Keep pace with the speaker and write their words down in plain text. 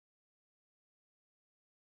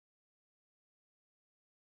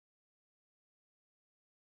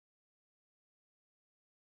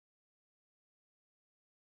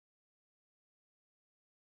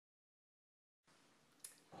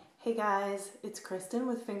Hey guys, it's Kristen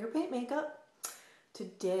with Finger Paint Makeup.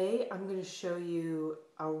 Today I'm going to show you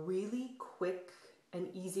a really quick and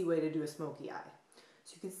easy way to do a smoky eye.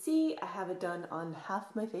 So you can see I have it done on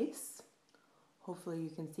half my face. Hopefully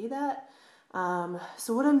you can see that.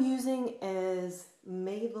 So what I'm using is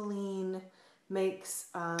Maybelline makes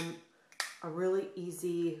a really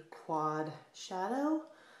easy quad shadow.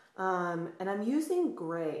 And I'm using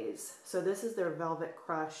grays. So this is their Velvet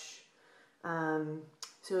Crush.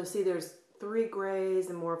 So you'll see there's 3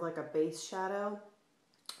 grays and more of like a base shadow.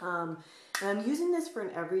 And I'm using this for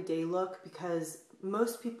an everyday look because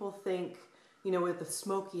most people think, you know, with a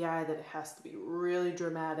smoky eye that it has to be really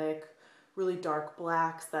dramatic, really dark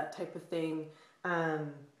blacks, that type of thing. But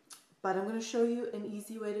I'm going to show you an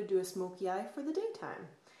easy way to do a smoky eye for the daytime.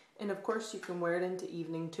 And of course you can wear it into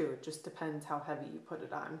evening too. It just depends how heavy you put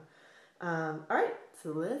it on. All right,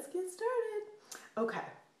 so let's get started. Okay,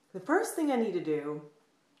 the first thing I need to do,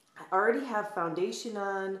 I already have foundation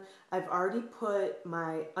on. I've already put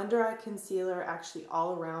my under eye concealer actually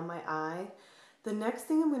all around my eye. The next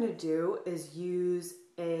thing I'm going to do is use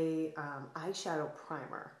a eyeshadow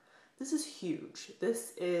primer. This is huge.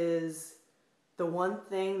 This is the one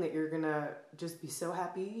thing that you're going to just be so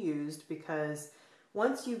happy you used, because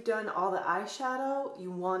once you've done all the eyeshadow,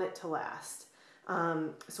 you want it to last.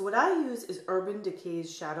 So what I use is Urban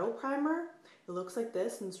Decay's Shadow Primer. It looks like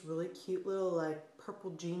this, and it's really cute little like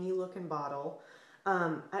purple genie looking bottle.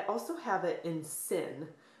 I also have it in Sin,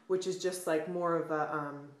 which is just like more of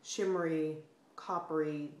a shimmery,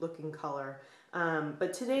 coppery looking color.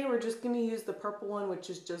 But today we're just going to use the purple one,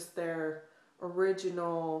 which is just their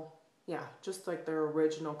original, just like their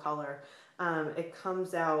original color. It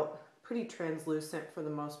comes out pretty translucent for the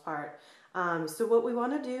most part. So what we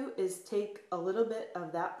want to do is take a little bit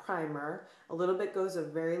of that primer. A little bit goes a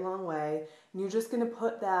very long way. And you're just going to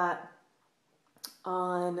put that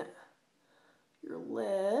on your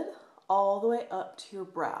lid all the way up to your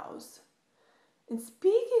brows. And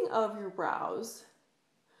speaking of your brows,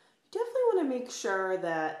 you definitely want to make sure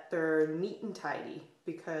that they're neat and tidy,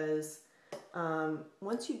 because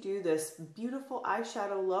once you do this beautiful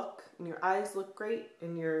eyeshadow look and your eyes look great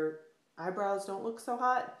and your eyebrows don't look so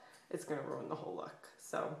hot, it's going to ruin the whole look.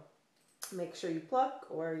 So make sure you pluck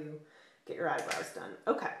or you get your eyebrows done.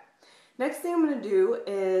 Okay, next thing I'm going to do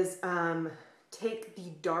is take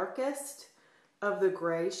the darkest of the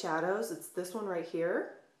gray shadows. It's this one right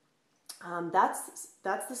here. That's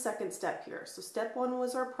the second step here. So step 1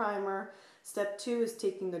 was our primer. Step 2 is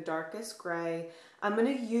taking the darkest gray. I'm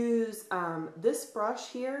going to use this brush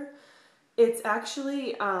here. It's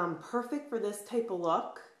actually perfect for this type of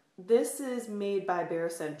look. This is made by Bare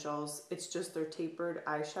Essentials. It's just their tapered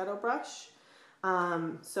eyeshadow brush.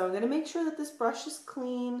 So I'm going to make sure that this brush is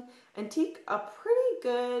clean and take a pretty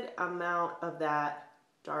good amount of that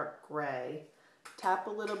dark gray. Tap a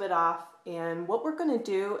little bit off, and what we're going to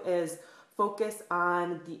do is focus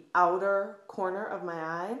on the outer corner of my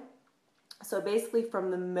eye. So basically from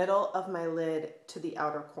the middle of my lid to the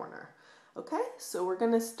outer corner. Okay, so we're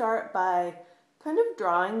going to start by kind of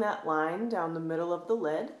drawing that line down the middle of the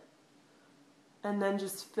lid, and then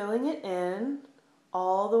just filling it in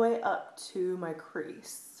all the way up to my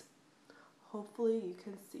crease. Hopefully you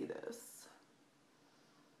can see this.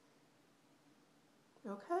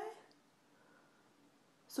 Okay.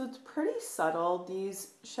 So it's pretty subtle.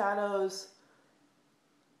 These shadows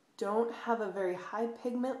don't have a very high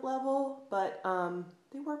pigment level, but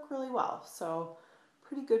they work really well. So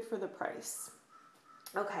pretty good for the price.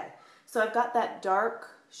 Okay, so I've got that dark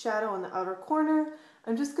shadow in the outer corner.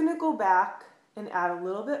 I'm just gonna go back and add a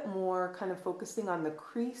little bit more, kind of focusing on the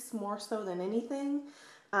crease more so than anything.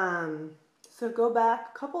 So go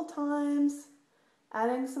back a couple times,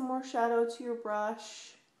 adding some more shadow to your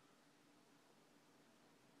brush.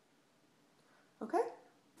 Okay.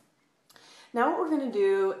 Now what we're going to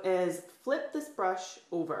do is flip this brush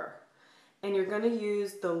over, and you're going to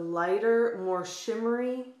use the lighter, more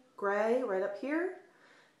shimmery gray right up here.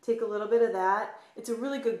 Take a little bit of that. It's a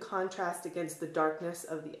really good contrast against the darkness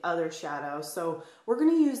of the other shadow. So we're going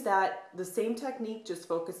to use that, the same technique, just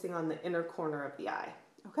focusing on the inner corner of the eye.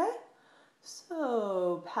 Okay?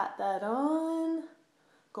 So pat that on.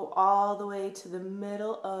 Go all the way to the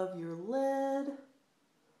middle of your lid.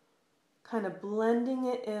 Kind of blending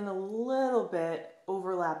it in a little bit,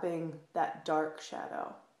 overlapping that dark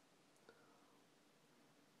shadow.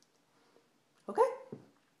 Okay?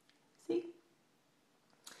 See?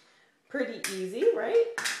 Pretty easy, right?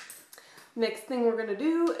 Next thing we're going to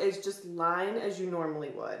do is just line as you normally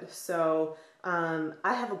would. So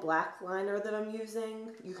I have a black liner that I'm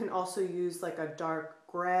using. You can also use like a dark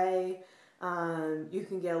gray. You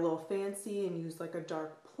can get a little fancy and use like a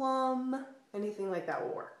dark plum, anything like that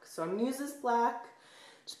will work. So I'm gonna use this black,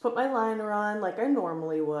 just put my liner on like I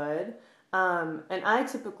normally would. And I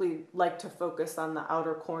typically like to focus on the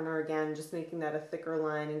outer corner again, just making that a thicker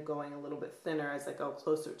line and going a little bit thinner as I go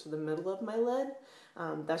closer to the middle of my lid.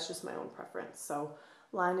 That's just my own preference. So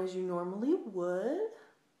line as you normally would.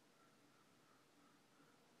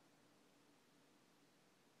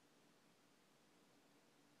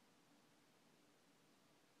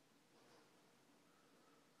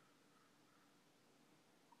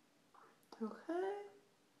 Okay.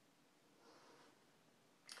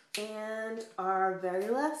 And our very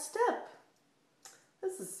last step.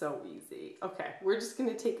 This is so easy. Okay, we're just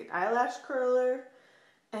gonna take an eyelash curler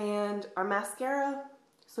and our mascara.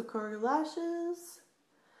 So curl your lashes.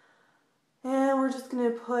 And we're just gonna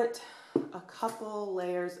put a couple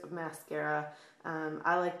layers of mascara.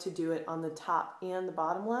 I like to do it on the top and the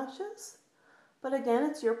bottom lashes. But again,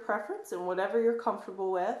 it's your preference and whatever you're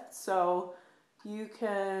comfortable with. So you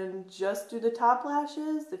can just do the top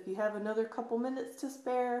lashes. If you have another couple minutes to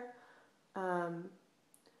spare,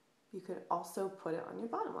 you could also put it on your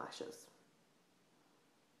bottom lashes.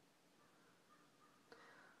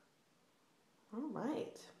 All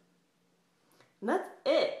right. And that's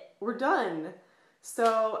it. We're done.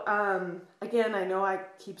 So again, I know I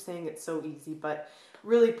keep saying it's so easy, but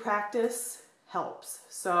really practice helps.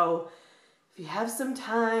 So if you have some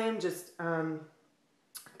time, just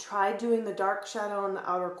try doing the dark shadow on the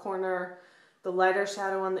outer corner, the lighter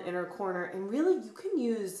shadow on the inner corner, and really you can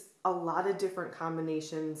use a lot of different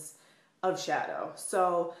combinations of shadow.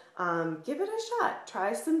 So give it a shot.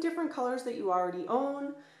 Try some different colors that you already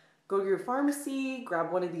own. Go to your pharmacy,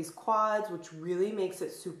 grab one of these quads, which really makes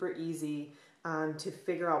it super easy to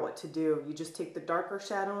figure out what to do. You just take the darker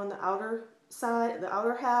shadow on the outer side, the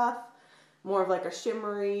outer half, more of like a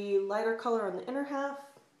shimmery, lighter color on the inner half,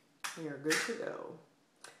 and you're good to go.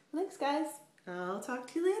 Thanks, guys. I'll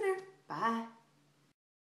talk to you later. Bye.